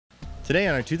Today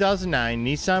on our 2009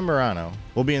 Nissan Murano,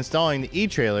 we'll be installing the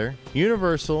eTrailer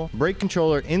Universal Brake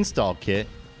Controller Install Kit,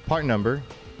 part number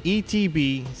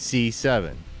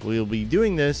ETBC7. We'll be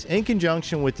doing this in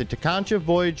conjunction with the Tekonsha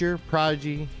Voyager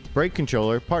Prodigy Brake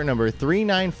Controller, part number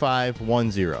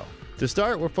 39510. To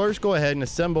start, we'll first go ahead and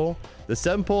assemble the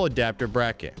 7-pole adapter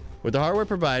bracket. With the hardware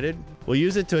provided, we'll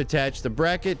use it to attach the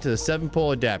bracket to the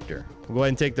 7-pole adapter. We'll go ahead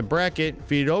and take the bracket,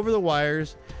 feed it over the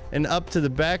wires, and up to the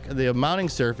back of the mounting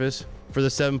surface for the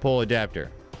 7-pole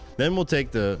adapter. Then we'll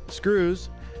take the screws,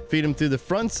 feed them through the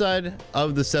front side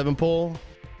of the 7-pole,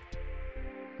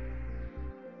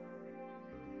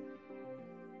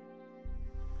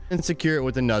 and secure it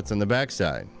with the nuts on the back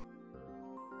side.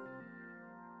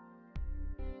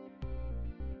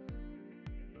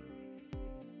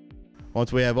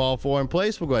 Once we have all 4 in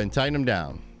place, we'll go ahead and tighten them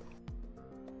down.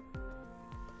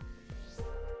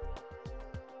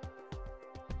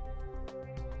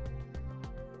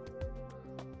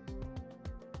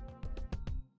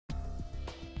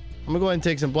 I'm gonna go ahead and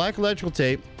take some black electrical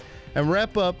tape and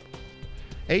wrap up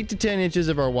 8 to 10 inches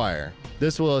of our wire.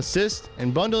 This will assist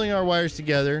in bundling our wires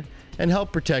together and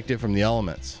help protect it from the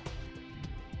elements.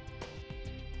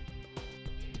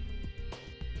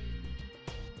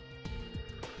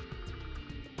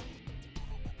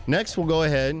 Next, we'll go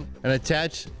ahead and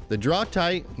attach the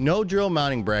draw-tight, no-drill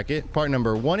mounting bracket, part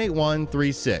number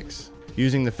 18136.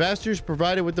 Using the fasteners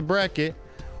provided with the bracket,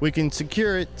 we can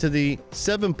secure it to the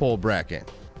 7-pole bracket.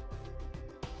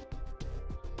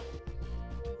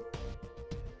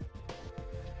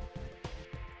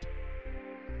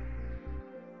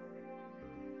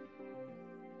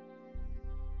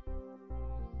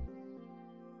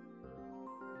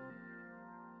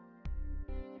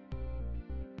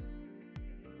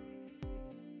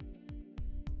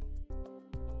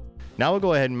 Now we'll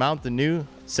go ahead and mount the new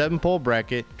 7-pole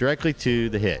bracket directly to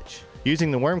the hitch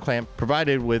using the worm clamp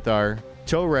provided with our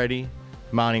tow-ready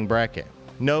mounting bracket.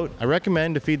 Note, I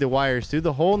recommend to feed the wires through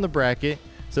the hole in the bracket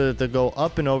so that they'll go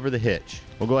up and over the hitch.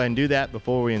 We'll go ahead and do that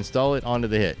before we install it onto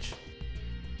the hitch.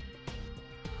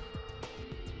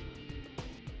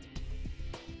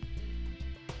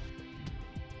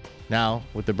 Now,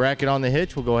 with the bracket on the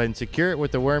hitch, we'll go ahead and secure it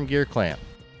with the worm gear clamp.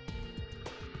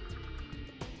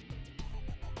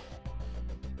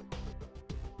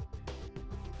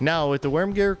 Now, with the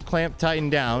worm gear clamp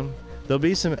tightened down, there'll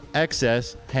be some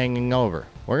excess hanging over.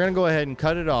 We're going to go ahead and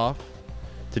cut it off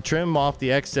to trim off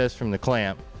the excess from the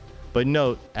clamp. But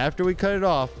note, after we cut it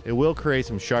off, it will create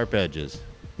some sharp edges.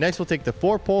 Next, we'll take the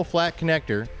 4-pole flat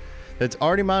connector that's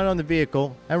already mounted on the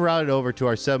vehicle and route it over to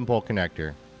our 7-pole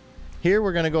connector. Here,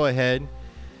 we're going to go ahead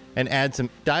and add some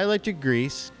dielectric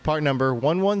grease, part number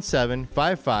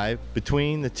 11755,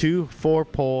 between the two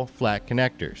 4-pole flat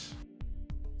connectors.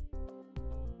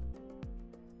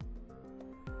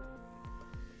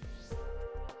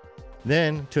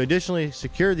 Then, to additionally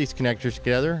secure these connectors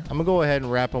together, I'm going to go ahead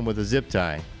and wrap them with a zip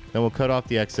tie. Then we'll cut off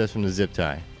the excess from the zip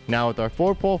tie. Now, with our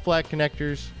 4-pole flat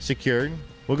connectors secured,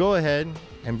 we'll go ahead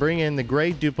and bring in the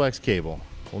gray duplex cable.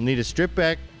 We'll need to strip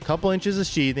back a couple inches of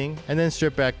sheathing and then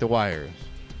strip back the wires.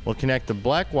 We'll connect the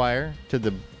black wire to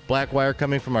the black wire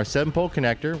coming from our 7-pole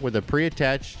connector with a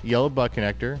pre-attached yellow butt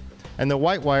connector, and the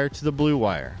white wire to the blue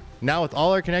wire. Now, with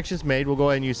all our connections made, we'll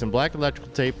go ahead and use some black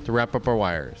electrical tape to wrap up our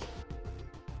wires.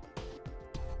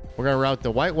 We're going to route the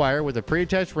white wire with a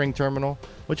pre-attached ring terminal,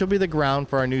 which will be the ground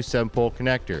for our new 7-pole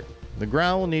connector. The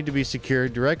ground will need to be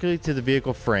secured directly to the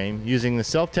vehicle frame using the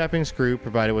self-tapping screw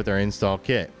provided with our install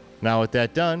kit. Now, with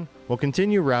that done, we'll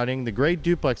continue routing the gray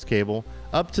duplex cable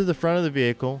up to the front of the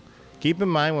vehicle. Keep in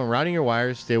mind, when routing your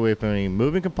wires, stay away from any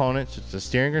moving components such as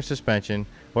steering or suspension,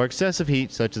 or excessive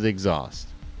heat such as exhaust.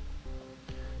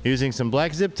 Using some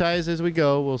black zip ties as we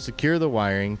go, we'll secure the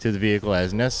wiring to the vehicle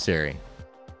as necessary.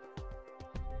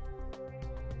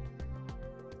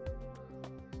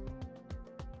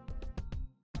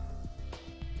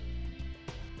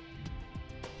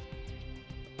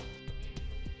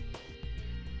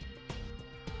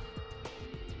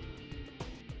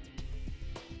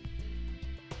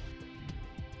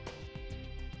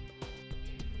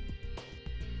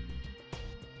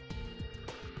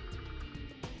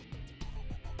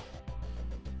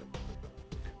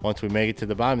 Once we make it to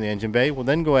the bottom of the engine bay, we'll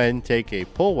then go ahead and take a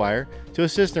pull wire to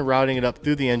assist in routing it up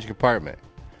through the engine compartment.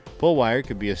 Pull wire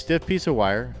could be a stiff piece of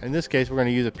wire. In this case, we're going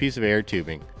to use a piece of air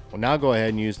tubing. We'll now go ahead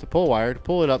and use the pull wire to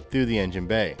pull it up through the engine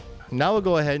bay. Now we'll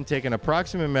go ahead and take an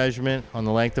approximate measurement on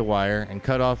the length of wire and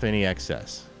cut off any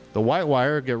excess. The white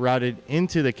wire will get routed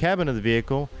into the cabin of the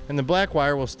vehicle, and the black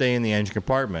wire will stay in the engine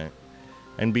compartment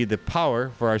and be the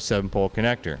power for our 7-pole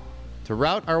connector. To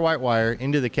route our white wire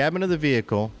into the cabin of the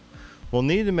vehicle, we'll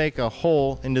need to make a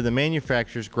hole into the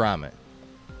manufacturer's grommet.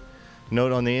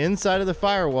 Note on the inside of the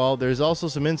firewall, there's also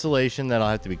some insulation that'll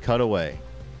have to be cut away.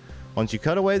 Once you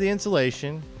cut away the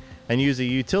insulation and use a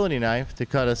utility knife to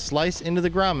cut a slice into the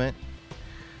grommet,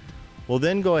 we'll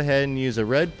then go ahead and use a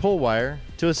red pull wire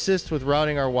to assist with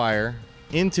routing our wire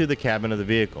into the cabin of the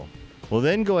vehicle. We'll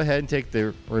then go ahead and take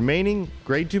the remaining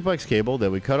gray duplex cable that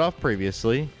we cut off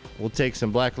previously. We'll take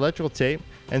some black electrical tape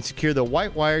and secure the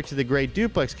white wire to the gray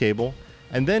duplex cable,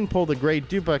 and then pull the gray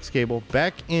duplex cable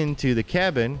back into the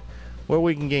cabin where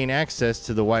we can gain access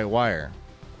to the white wire.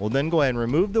 We'll then go ahead and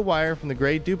remove the wire from the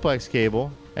gray duplex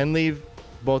cable and leave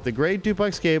both the gray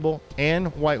duplex cable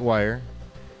and white wire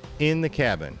in the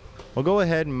cabin. We'll go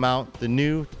ahead and mount the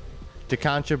new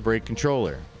Tekonsha brake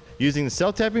controller. Using the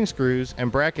self-tapping screws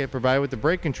and bracket provided with the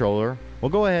brake controller,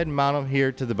 we'll go ahead and mount them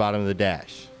here to the bottom of the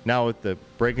dash. Now with the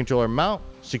brake controller mount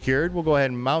secured, we'll go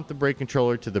ahead and mount the brake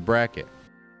controller to the bracket.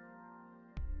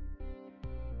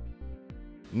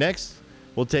 Next,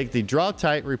 we'll take the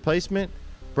draw-tight replacement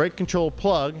brake control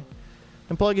plug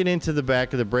and plug it into the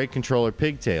back of the brake controller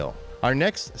pigtail. Our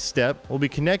next step will be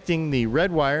connecting the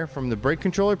red wire from the brake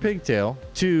controller pigtail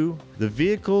to the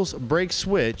vehicle's brake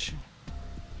switch,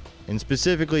 and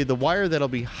specifically the wire that'll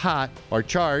be hot or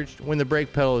charged when the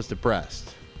brake pedal is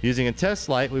depressed. Using a test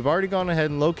light, we've already gone ahead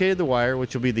and located the wire,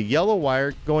 which will be the yellow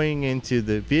wire going into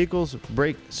the vehicle's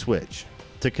brake switch.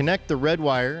 To connect the red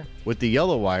wire with the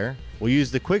yellow wire, we'll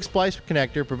use the quick splice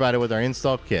connector provided with our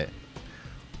install kit.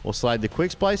 We'll slide the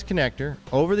quick splice connector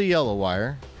over the yellow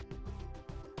wire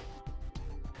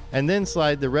and then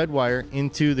slide the red wire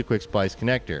into the quick splice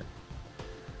connector.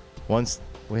 Once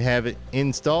we have it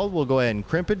installed, we'll go ahead and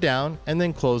crimp it down and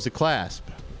then close the clasp.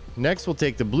 Next, we'll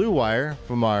take the blue wire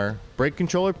from our brake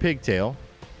controller pigtail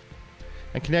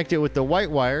and connect it with the white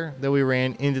wire that we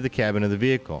ran into the cabin of the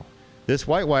vehicle. This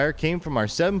white wire came from our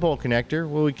 7-pole connector,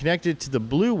 where we connected to the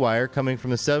blue wire coming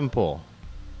from the 7-pole.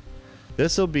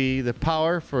 This will be the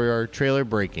power for our trailer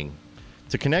braking.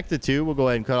 To connect the two, we'll go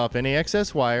ahead and cut off any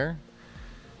excess wire,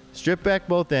 strip back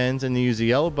both ends, and use the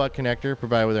yellow butt connector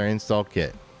provided with our install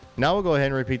kit. Now we'll go ahead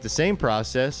and repeat the same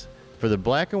process for the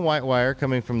black and white wire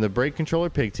coming from the brake controller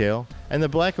pigtail and the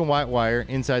black and white wire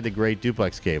inside the gray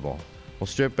duplex cable. We'll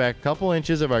strip back a couple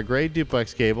inches of our gray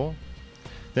duplex cable,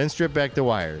 then strip back the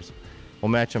wires. We'll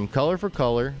match them color for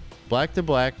color, black to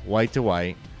black, white to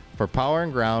white, for power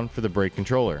and ground for the brake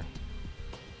controller.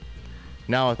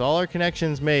 Now with all our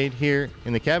connections made here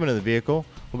in the cabin of the vehicle,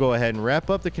 we'll go ahead and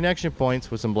wrap up the connection points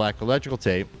with some black electrical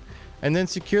tape, and then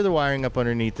secure the wiring up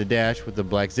underneath the dash with the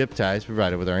black zip ties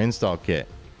provided with our install kit.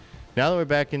 Now that we're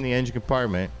back in the engine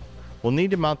compartment, we'll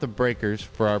need to mount the breakers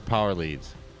for our power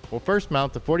leads. We'll first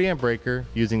mount the 40 amp breaker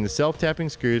using the self-tapping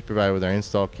screws provided with our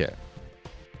install kit.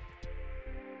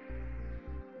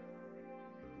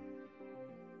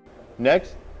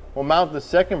 Next, we'll mount the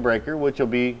second breaker, which will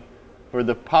be for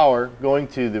the power going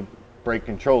to the brake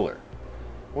controller.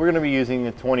 We're going to be using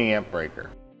the 20 amp breaker.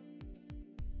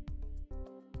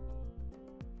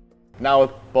 Now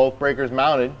with both breakers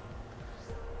mounted,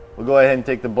 we'll go ahead and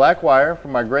take the black wire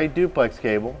from our gray duplex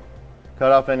cable,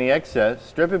 cut off any excess,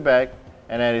 strip it back,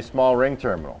 and add a small ring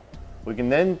terminal. We can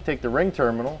then take the ring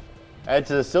terminal, add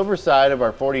to the silver side of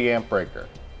our 40 amp breaker.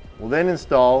 We'll then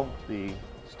install the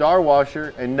star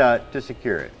washer and nut to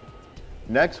secure it.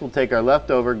 Next, we'll take our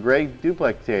leftover gray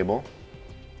duplex cable,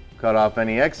 cut off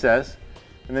any excess,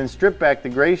 and then strip back the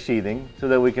gray sheathing so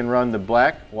that we can run the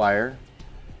black wire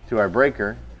to our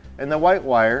breaker, and the white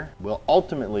wire will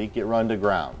ultimately get run to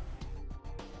ground.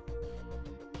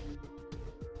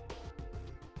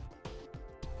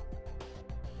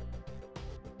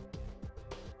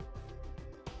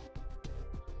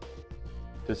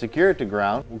 To secure it to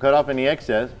ground, we'll cut off any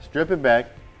excess, strip it back,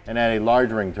 and add a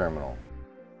large ring terminal.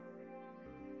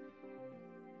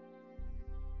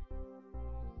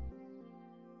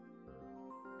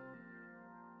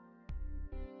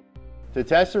 To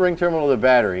attach the ring terminal to the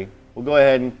battery, we'll go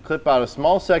ahead and clip out a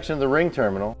small section of the ring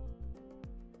terminal,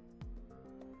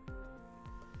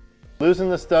 loosen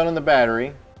the stud on the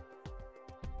battery,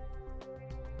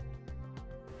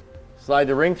 slide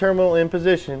the ring terminal in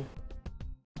position,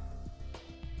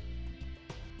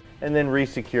 and then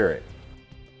re-secure it.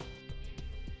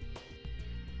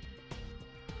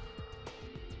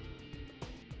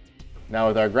 Now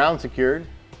with our ground secured,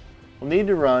 we'll need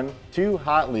to run 2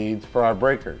 hot leads for our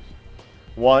breakers.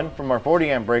 One from our 40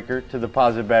 amp breaker to the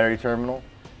positive battery terminal,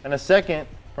 and a second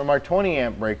from our 20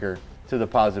 amp breaker to the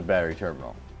positive battery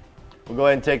terminal. We'll go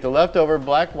ahead and take the leftover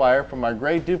black wire from our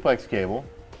gray duplex cable,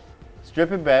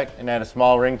 strip it back, and add a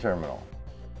small ring terminal.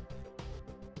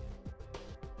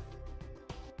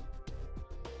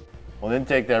 We'll then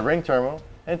take that ring terminal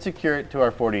and secure it to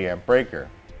our 40 amp breaker.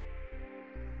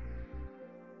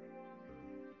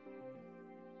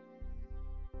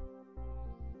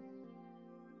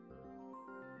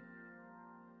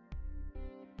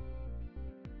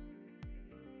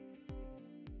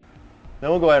 Then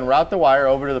we'll go ahead and route the wire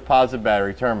over to the positive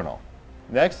battery terminal.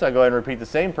 Next, I'll go ahead and repeat the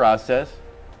same process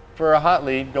for a hot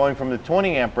lead going from the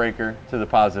 20 amp breaker to the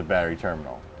positive battery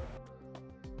terminal.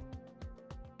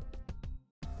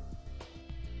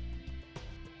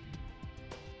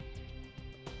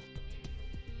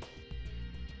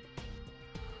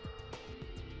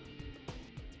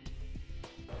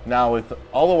 Now, with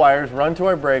all the wires run to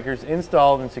our breakers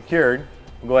installed and secured,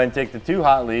 we'll go ahead and take the two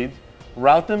hot leads,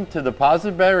 route them to the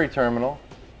positive battery terminal,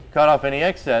 cut off any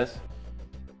excess,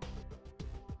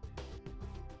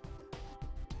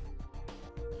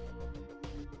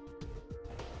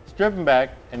 strip them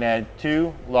back, and add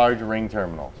two large ring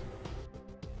terminals.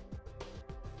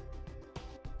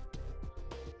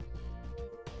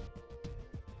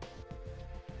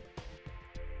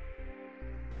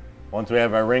 Once we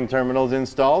have our ring terminals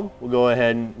installed, we'll go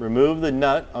ahead and remove the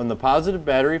nut on the positive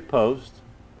battery post,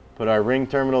 put our ring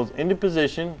terminals into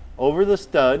position over the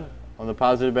stud on the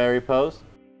positive battery post,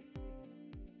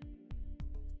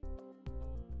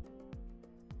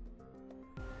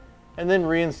 and then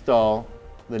reinstall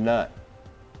the nut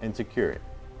and secure it.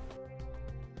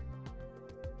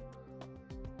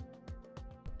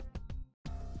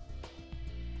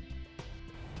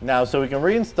 Now, so we can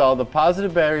reinstall the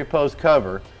positive battery post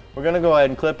cover, we're going to go ahead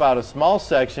and clip out a small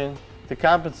section to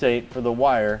compensate for the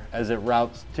wire as it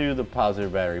routes to the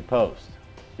positive battery post.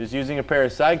 Just using a pair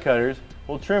of side cutters,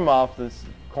 we'll trim off this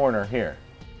corner here.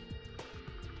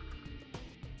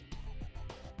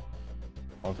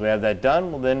 Once we have that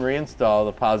done, we'll then reinstall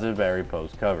the positive battery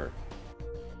post cover.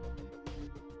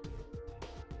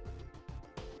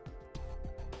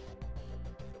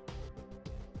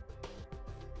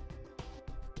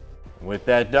 With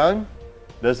that done,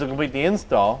 this will complete the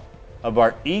install of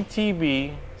our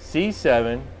ETB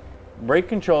C7 brake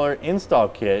controller install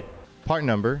kit, part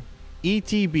number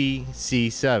ETB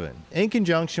C7, in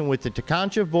conjunction with the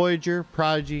Tekonsha Voyager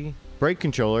Prodigy brake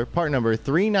controller, part number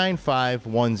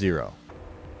 39510,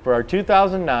 for our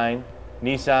 2009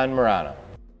 Nissan Murano.